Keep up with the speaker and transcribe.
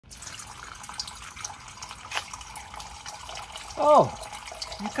Oh,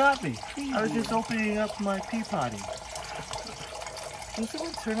 you caught me. I was just opening up my pea potty. Can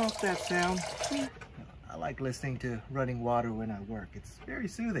someone turn off that sound? I like listening to running water when I work. It's very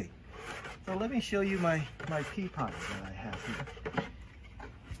soothing. So let me show you my pea potty that I have here.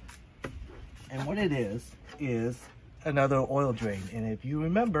 And what it is another oil drain. And if you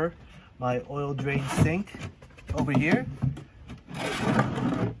remember my oil drain sink over here,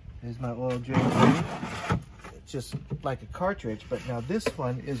 there's my oil drain sink. It's just like a cartridge, but now this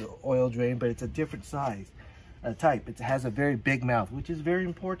one is an oil drain, but it's a different size, type. It has a very big mouth, which is very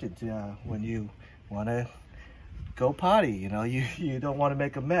important when you want to go potty. You know, you don't want to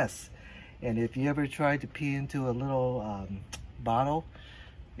make a mess. And if you ever try to pee into a little bottle,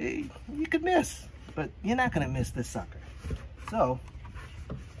 you could miss, but you're not going to miss this sucker. So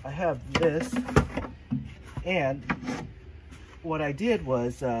I have this, and what I did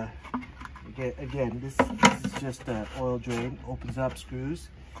was, again, this is just an oil drain, opens up, screws,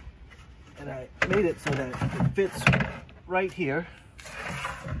 and I made it so that it fits right here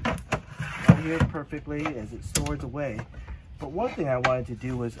perfectly as it stores away. But one thing I wanted to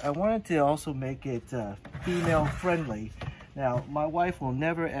do was I wanted to also make it female friendly. Now, my wife will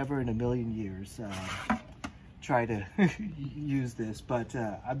never ever in a million years try to use this, but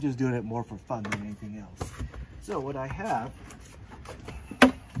I'm just doing it more for fun than anything else. So what I have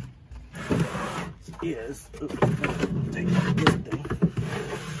is, take this thing,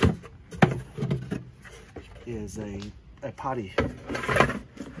 is a potty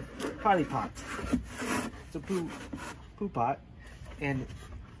pot. It's a poo pot, and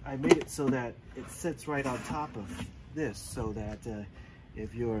I made it so that it sits right on top of this, so that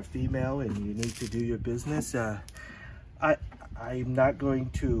if you're a female and you need to do your business, I'm not going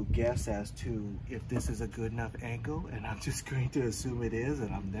to guess as to if this is a good enough angle, and I'm just going to assume it is,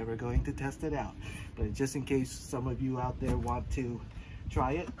 and I'm never going to test it out. But just in case some of you out there want to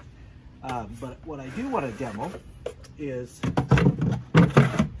try it, but what I do want to demo is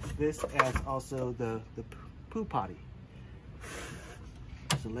this as also the poo potty.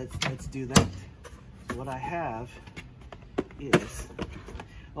 So let's do that. So what I have is,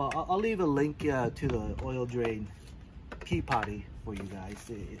 well, I'll leave a link to the oil drain pea potty for you guys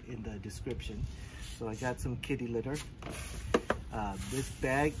in the description. So I got some kitty litter. This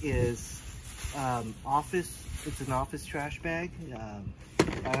bag is it's an office trash bag.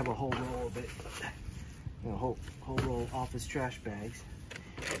 I have a whole roll of it, a whole roll of office trash bags.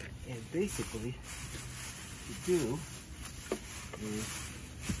 And basically, what you do is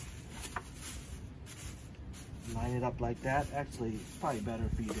line it up like that. Actually, it's probably better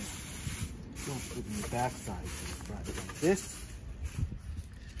for you to go with the back side. But like this,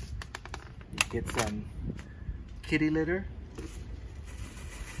 you get some kitty litter.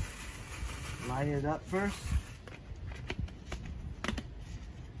 Line it up first.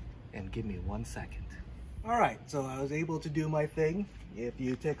 And give me 1 second. All right, so I was able to do my thing. If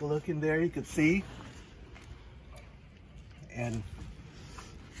you take a look in there, you can see. And it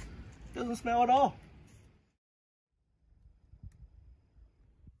doesn't smell at all.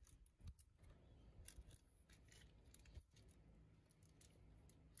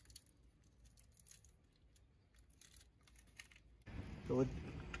 So what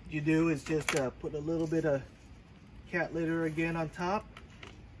you do is just put a little bit of cat litter again on top.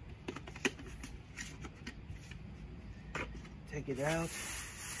 Take it out.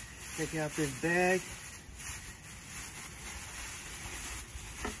 Take out this bag.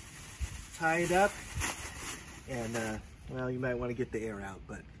 Tie it up. And, well, you might want to get the air out,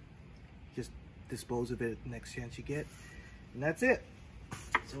 but just dispose of it next chance you get. And that's it.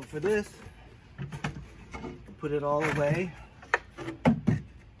 So for this, put it all away.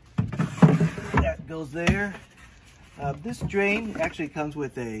 That goes there. This drain actually comes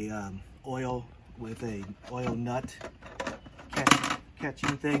with a oil nut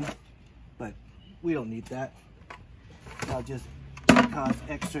catching thing, but we don't need that. That'll just cause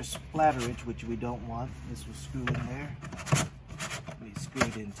extra splatterage, which we don't want. This will screw in there. Let me screw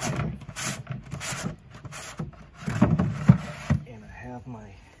it in tighter. And I have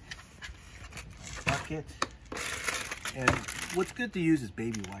my bucket. And what's good to use is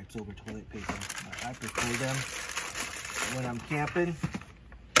baby wipes over toilet paper. I prefer them when I'm camping.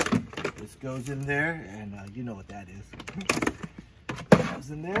 This goes in there, and you know what that is. Goes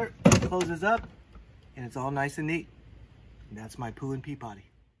in there, closes up, and it's all nice and neat. And that's my poo and pea potty.